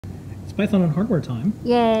It's Python on hardware time.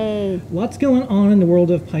 Yay. Lots going on in the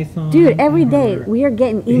world of Python. Dude, every and day hardware. we are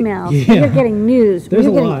getting emails, Yeah. we are getting news, There's we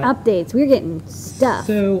are a getting lot. updates, we're getting stuff.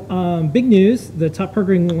 So, big news, the top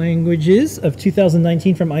programming languages of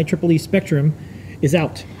 2019 from IEEE Spectrum is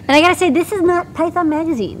out. And I gotta say, this is not Python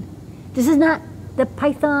Magazine. This is not the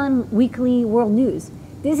Python Weekly World News.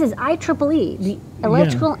 This is IEEE, the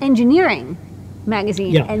Electrical Engineering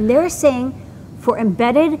Magazine. Yeah. And they're saying for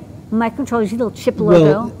embedded microcontrollers, you see the little chip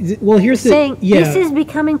logo, Well, here's saying the, this is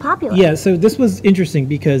becoming popular. Yeah, so this was interesting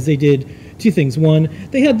because they did two things. One,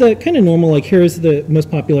 they had the kind of normal, like, here's the most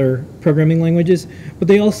popular programming languages, but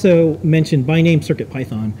they also mentioned by name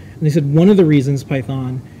CircuitPython. And they said one of the reasons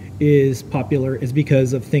Python is popular is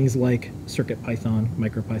because of things like CircuitPython,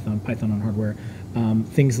 MicroPython, Python on hardware,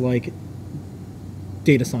 things like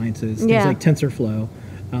data sciences, things Yeah. like TensorFlow,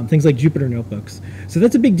 things like Jupyter Notebooks. So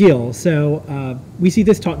that's a big deal. So we see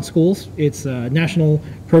this taught in schools. It's a national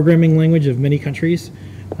programming language of many countries.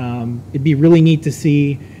 It'd be really neat to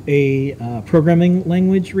see a programming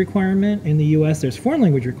language requirement in the US. There's foreign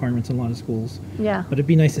language requirements in a lot of schools. Yeah. But it'd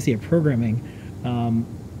be nice to see a programming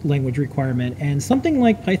language requirement. And something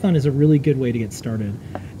like Python is a really good way to get started.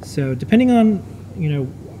 So depending on,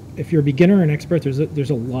 if you're a beginner or an expert, there's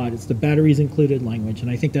a lot. It's the batteries included language,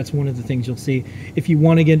 and I think that's one of the things you'll see. If you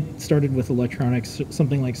want to get started with electronics,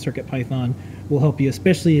 something like CircuitPython will help you,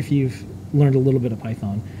 especially if you've learned a little bit of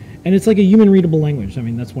Python. And it's like a human readable language. I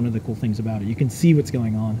mean, that's one of the cool things about it. You can see what's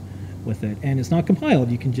going on with it, and it's not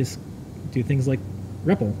compiled. You can just do things like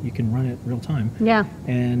REPL. You can run it real time. Yeah.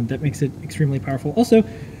 And that makes it extremely powerful. Also,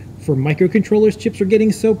 for microcontrollers, chips are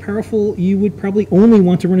getting so powerful, you would probably only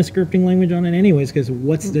want to run a scripting language on it anyways, because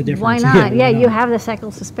what's the difference? Why not? Yeah, you have the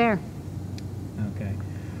cycles to spare. Okay.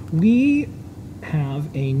 We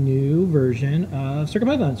have a new version of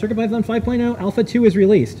CircuitPython. CircuitPython 5.0 Alpha 2 is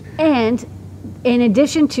released. And in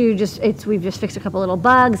addition to we've just fixed a couple little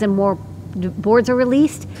bugs and more boards are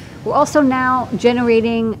released, we're also now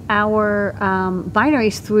generating our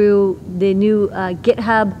binaries through the new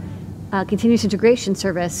GitHub continuous integration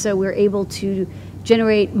service. So we're able to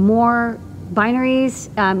generate more binaries,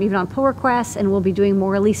 even on pull requests, and we'll be doing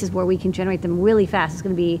more releases where we can generate them really fast. It's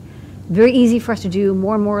going to be very easy for us to do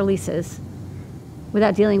more and more releases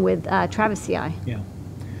without dealing with Travis CI. Yeah.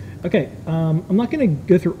 Okay, I'm not going to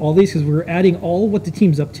go through all these because we're adding all what the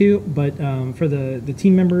team's up to, but for the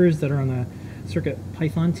team members that are on the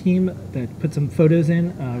CircuitPython team that put some photos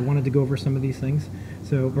in, I wanted to go over some of these things.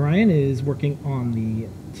 So Brian is working on the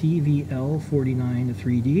TVL49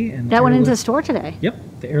 3D. And that went into the store today. Yep,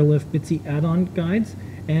 the Airlift Bitsy add-on guides,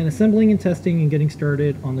 and assembling and testing and getting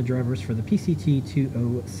started on the drivers for the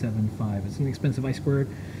PCT2075. It's an expensive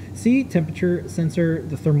I2C temperature sensor,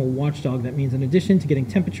 the thermal watchdog. That means in addition to getting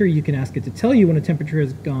temperature, you can ask it to tell you when a temperature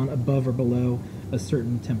has gone above or below a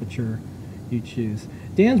certain temperature you choose.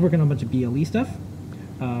 Dan's working on a bunch of BLE stuff.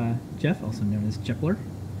 Jeff, also known as Jepler,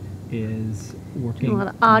 is working a lot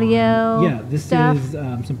of audio. This stuff. is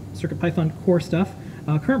some CircuitPython core stuff.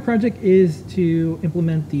 Current project is to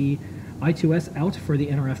implement the I2S out for the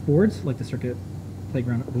NRF boards, like the Circuit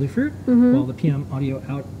Playground Bluefruit, while the PM audio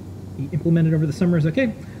out implemented over the summer is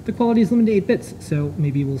okay. The quality is limited to 8 bits, so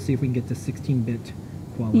maybe we'll see if we can get to 16-bit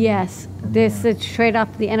quality. Yes, this is straight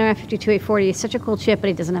up. The NRF 52840 is such a cool chip, but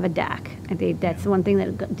it doesn't have a DAC. I think that's the one thing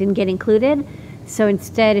that didn't get included. So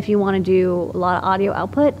instead, if you want to do a lot of audio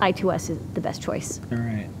output, I2S is the best choice. All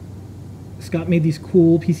right. Scott made these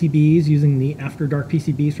cool PCBs using the After Dark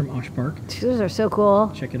PCBs from Osh Park. Those are so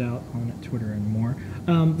cool. Check it out on Twitter and more.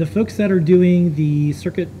 The folks that are doing the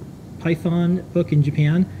CircuitPython book in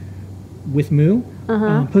Japan with Moo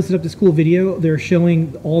posted up this cool video. They're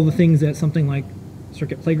showing all the things that something like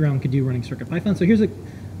Circuit Playground could do running CircuitPython. So here's a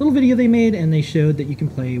little video they made, and they showed that you can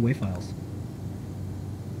play WAV files.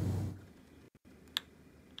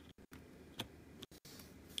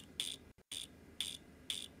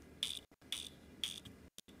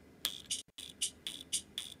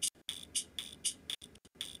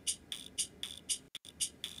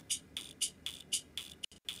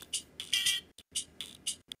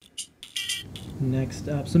 Next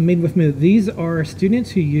up, some Made with Moo. These are students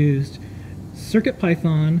who used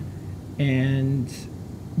CircuitPython and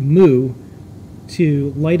Moo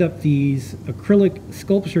to light up these acrylic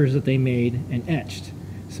sculptures that they made and etched.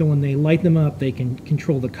 So when they light them up, they can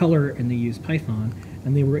control the color, and they use Python,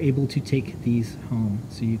 and they were able to take these home.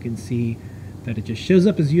 So you can see that it just shows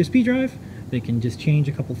up as a USB drive. They can just change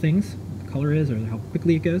a couple things, what the color is or how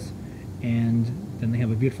quickly it goes, and then they have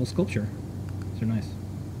a beautiful sculpture. These are nice.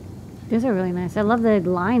 Those are really nice. I love the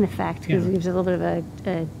line effect because Yeah. it gives a little bit of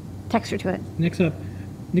a texture to it. Next up,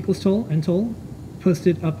 Nicholas Toll and Toll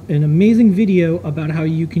posted up an amazing video about how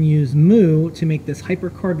you can use Moo to make this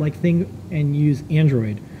HyperCard-like thing and use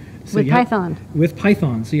Android. So With you have- Python. With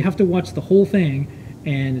Python. So you have to watch the whole thing,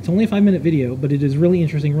 and it's only a 5-minute video, but it is really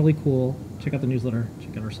interesting, really cool. Check out the newsletter.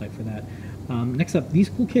 Check out our site for that. Next up, these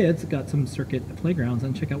cool kids got some circuit playgrounds,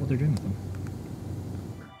 and check out what they're doing with them.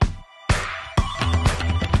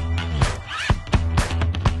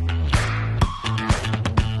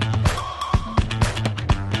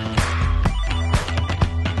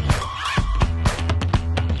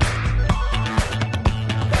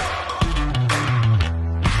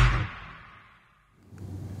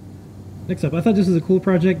 Next up, I thought this was a cool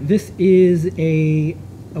project. This is a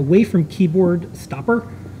away from keyboard stopper.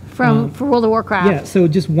 For World of Warcraft. Yeah, so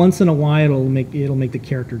just once in a while it'll make the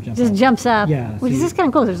character jump. Just up. jumps up. Yeah, Which so is just kind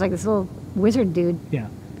of cool. There's like this little wizard dude. Yeah.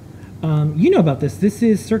 You know about this. This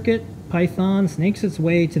is Circuit Python snakes its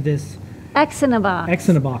way to this X in a box. X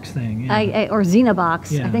in a box thing. Yeah. Or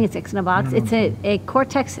Xenobox. Yeah. I think it's X in a box. I don't It's know. a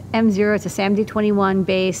Cortex M0. It's a SAMD21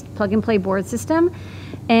 based plug and play board system.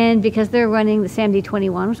 And because they're running the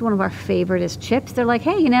SAMD21, which is one of our favoriteest chips, they're like,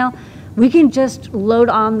 hey, you know, we can just load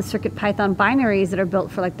on the Circuit Python binaries that are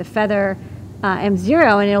built for like the Feather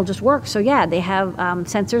M0 and it'll just work. So yeah, they have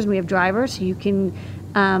sensors and we have drivers. So you can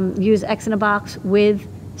use X in a box with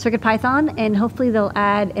Circuit Python, and hopefully they'll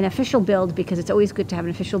add an official build because it's always good to have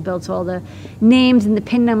an official build so all the names and the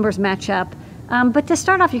pin numbers match up. But to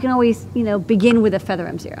start off, you can always, you know, begin with a Feather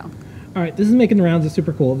M0. All right, this is making the rounds. It's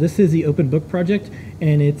super cool. This is the Open Book project,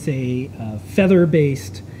 and it's a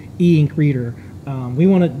Feather-based e-ink reader. We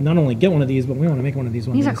want to not only get one of these, but we want to make one of these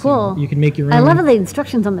one These day. are cool. So you can make your own. I love the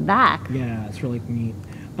instructions on the back. Yeah, it's really neat.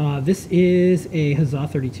 This is a Huzzah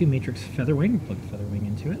 32 Matrix Featherwing. Plug the Featherwing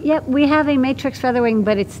into it. Yep, we have a Matrix Featherwing,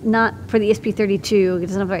 but it's not for the ESP32. It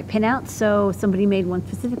doesn't have the right pinouts, so somebody made one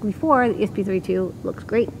specifically for the ESP32. Looks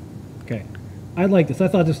great. Okay. I like this. I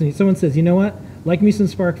thought this was neat. Someone says, you know what? Like me some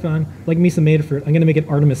Spark Fun, like me some Adafruit, I'm going to make an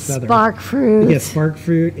Artemis Feather. Spark fruit. Yeah, Spark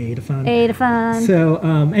Fruit, Adafruit. Adafruit. So,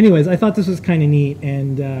 anyways, I thought this was kind of neat,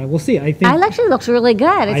 and we'll see. I think It actually looks really good.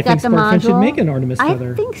 It's I got think the Spark Fun module. should make an Artemis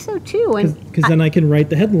Feather. I think so too. And because then I can write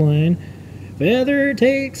the headline, Feather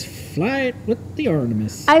takes flight with the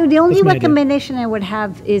Artemis. the only That's my idea. recommendation I would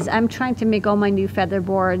have is I'm trying to make all my new Feather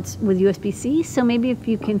boards with USB-C. So maybe if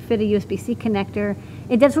you can fit a USB-C connector,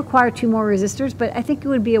 it does require 2 more resistors, but I think it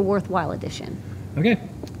would be a worthwhile addition. Okay.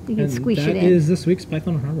 You can And squeeze it that in. is this week's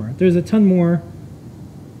Python on Hardware. There's a ton more.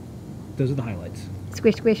 Those are the highlights.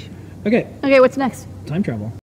 Squish, squish. Okay, Okay, what's next? time travel.